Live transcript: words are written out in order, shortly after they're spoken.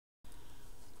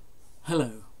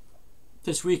Hello.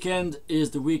 This weekend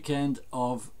is the weekend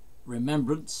of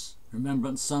Remembrance,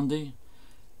 Remembrance Sunday,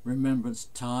 Remembrance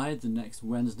Tide the next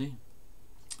Wednesday,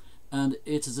 and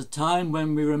it is a time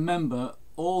when we remember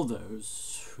all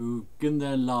those who given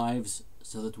their lives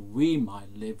so that we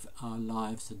might live our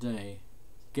lives today,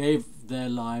 gave their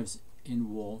lives in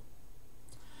war.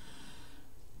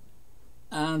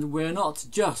 And we're not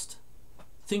just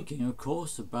thinking, of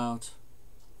course, about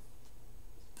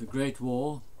the Great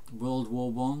War, World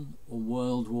War I or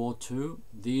World War II.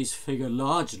 These figure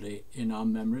largely in our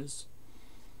memories,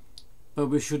 but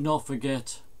we should not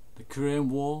forget the Korean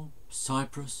War,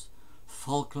 Cyprus,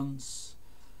 Falklands,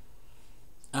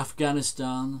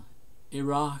 Afghanistan,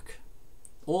 Iraq,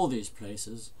 all these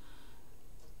places.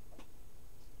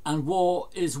 And war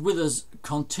is with us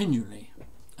continually,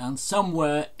 and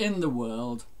somewhere in the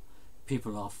world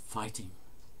people are fighting,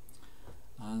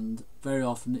 and very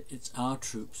often it's our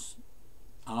troops,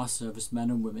 our servicemen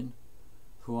and women,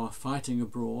 who are fighting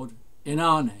abroad in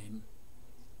our name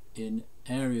in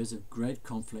areas of great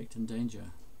conflict and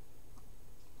danger.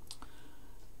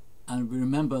 And we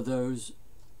remember those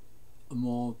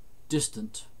more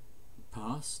distant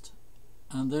past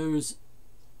and those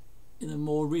in a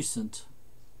more recent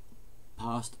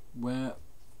past where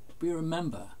we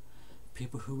remember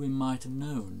people who we might have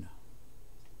known.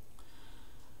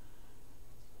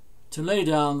 To lay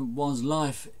down one's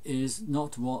life is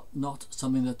not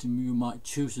something that you might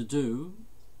choose to do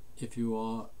if you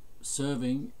are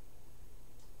serving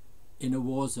in a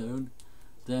war zone.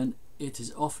 Then it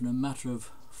is often a matter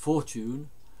of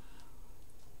fortune,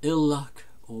 ill luck,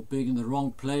 or being in the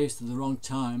wrong place at the wrong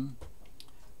time,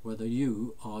 whether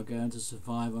you are going to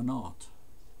survive or not.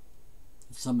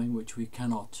 It's something which we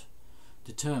cannot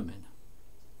determine.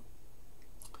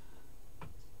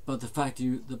 But the fact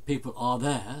that people are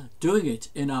there doing it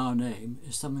in our name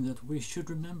is something that we should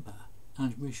remember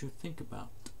and we should think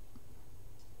about.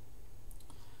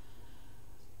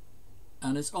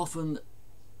 And it's often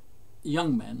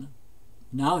young men.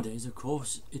 Nowadays, of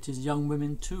course, it is young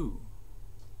women too.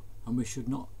 And we should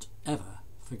not ever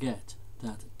forget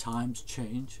that times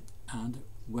change, and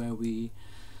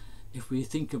if we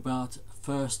think about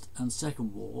First and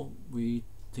Second War, we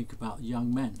think about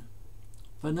young men.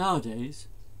 But nowadays,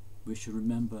 we should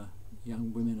remember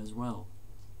young women as well.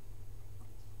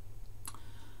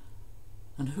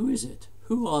 And who is it?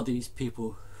 Who are these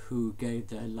people who gave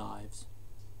their lives?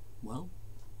 Well,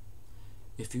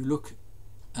 if you look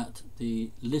at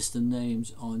the list of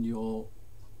names on your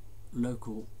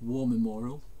local war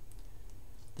memorial,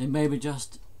 they may be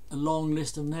just a long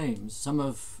list of names. Some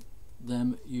of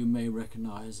them you may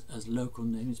recognize as local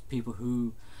names, people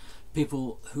who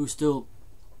still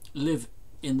live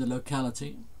in the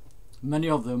locality. Many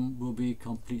of them will be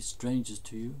complete strangers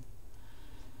to you.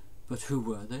 But who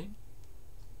were they?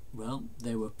 Well,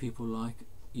 they were people like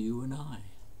you and I.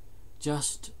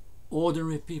 Just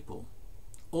ordinary people.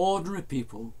 Ordinary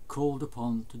people called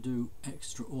upon to do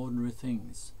extraordinary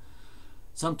things.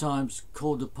 Sometimes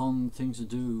called upon things to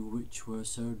do which were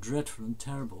so dreadful and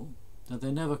terrible that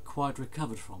they never quite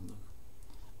recovered from them.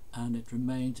 And it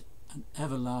remained an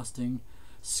everlasting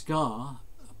scar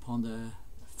upon their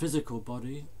physical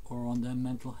body or on their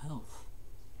mental health.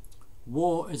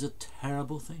 War is a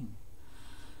terrible thing.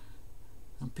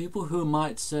 And people who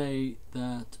might say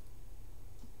that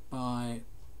by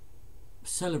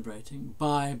celebrating,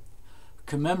 by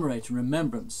commemorating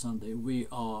Remembrance Sunday, we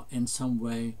are in some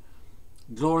way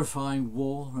glorifying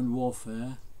war and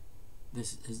warfare,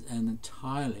 this is an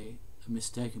entirely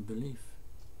mistaken belief.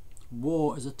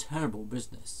 War is a terrible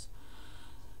business.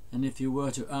 And if you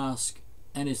were to ask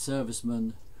any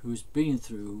serviceman who's been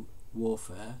through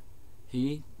warfare,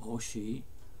 he or she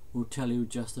will tell you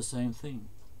just the same thing.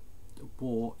 That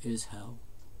war is hell.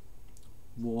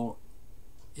 War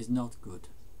is not good.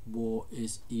 War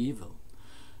is evil.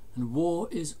 And war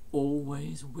is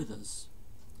always with us.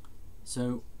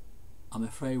 So I'm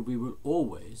afraid we will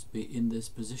always be in this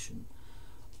position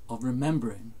of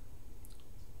remembering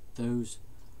those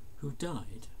who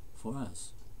died for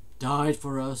us. Died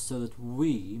for us so that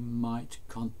we might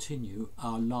continue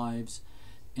our lives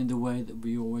in the way that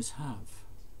we always have.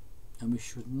 And we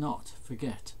should not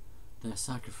forget their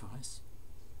sacrifice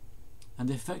and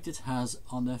the effect it has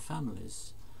on their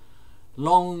families.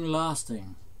 Long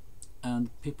lasting, and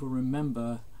people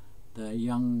remember their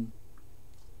young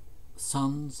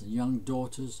sons and young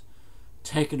daughters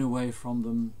taken away from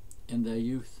them in their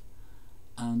youth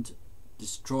and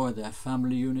destroy their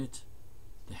family unit.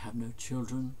 They have no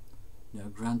children, no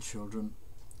grandchildren,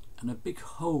 and a big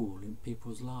hole in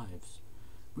people's lives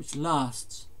which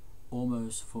lasts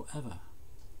almost forever.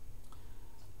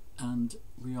 And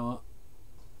we are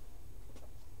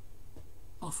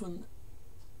often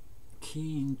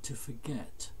keen to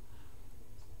forget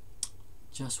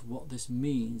just what this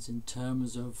means in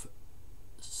terms of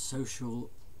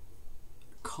social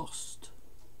cost.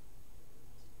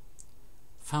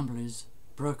 Families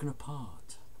broken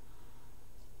apart,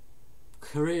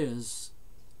 careers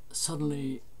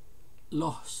suddenly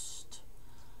lost,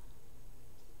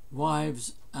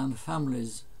 wives and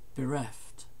families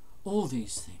bereft. All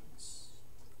these things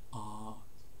are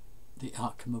the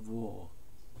outcome of war,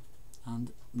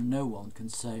 and no one can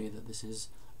say that this is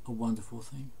a wonderful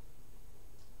thing.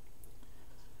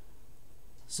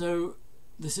 So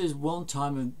this is the one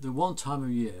time of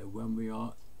year when we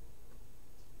are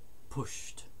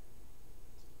pushed,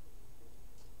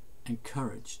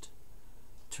 encouraged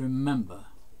to remember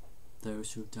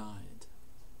those who died.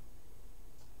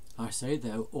 I say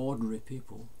they're ordinary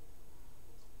people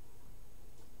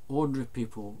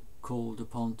called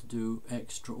upon to do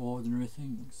extraordinary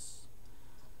things.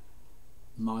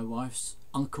 My wife's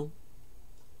uncle,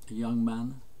 a young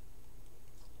man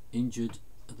injured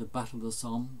at the Battle of the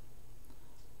Somme,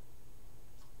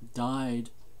 died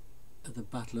at the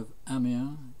Battle of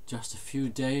Amiens just a few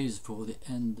days before the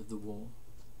end of the war.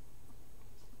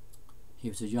 He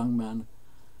was a young man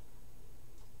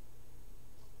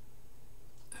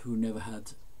who never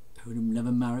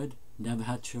married, never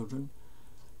had children,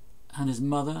 and his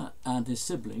mother and his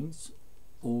siblings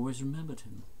always remembered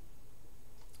him.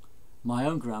 My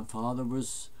own grandfather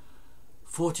was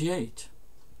 48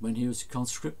 when he was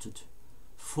conscripted.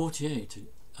 48,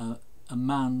 a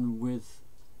man with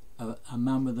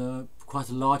quite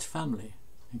a large family,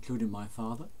 including my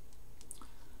father,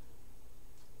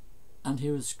 and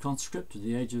he was conscripted at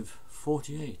the age of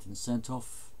 48 and sent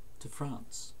off to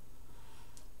France.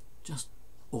 Just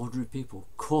ordinary people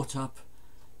caught up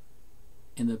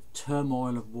in the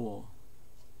turmoil of war.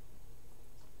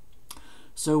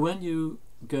 So when you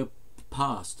go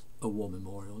past a war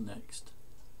memorial next,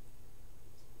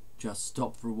 just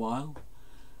stop for a while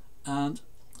and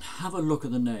have a look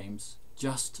at the names.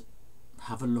 Just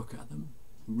have a look at them.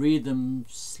 Read them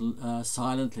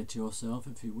silently to yourself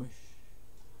if you wish.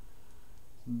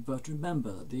 But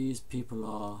remember that these people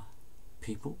are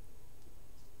people,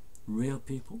 real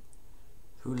people,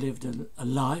 who lived a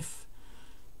life.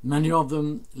 Many of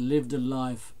them lived a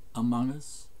life among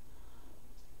us.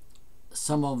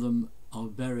 Some of them are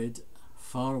buried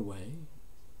far away,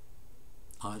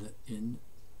 either in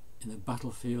the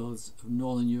battlefields of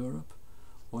Northern Europe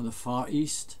or in the Far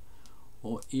East,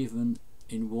 or even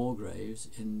in war graves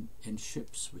in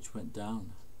ships which went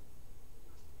down.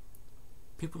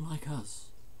 People like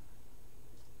us,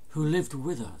 who lived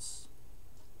with us,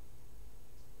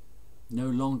 no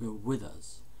longer with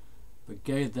us, but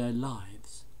gave their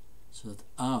lives so that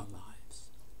our lives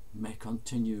may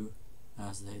continue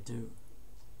as they do.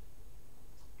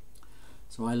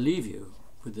 So I leave you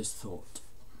with this thought.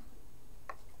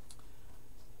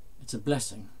 It's a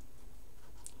blessing.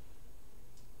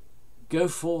 Go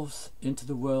forth into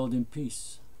the world in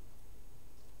peace.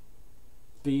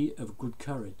 Be of good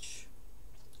courage.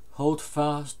 Hold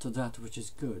fast to that which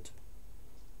is good.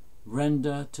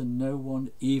 Render to no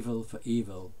one evil for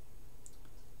evil.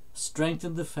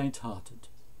 Strengthen the faint-hearted.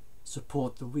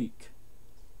 Support the weak.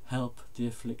 Help the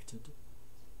afflicted.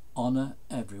 Honour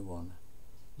everyone.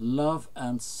 Love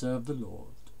and serve the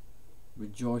Lord,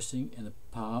 rejoicing in the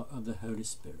power of the Holy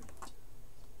Spirit.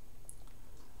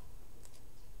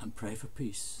 And pray for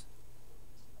peace.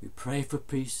 We pray for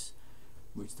peace,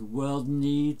 which the world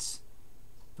needs,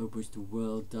 but which the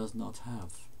world does not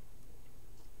have.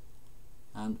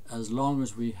 And as long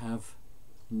as we have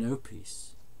no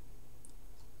peace,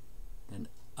 then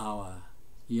our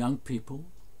young people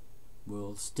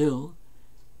will still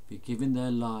be giving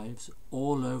their lives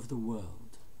all over the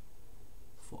world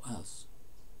for us,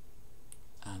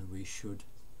 and we should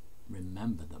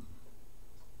remember them.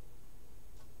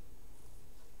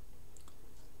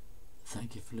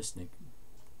 Thank you for listening.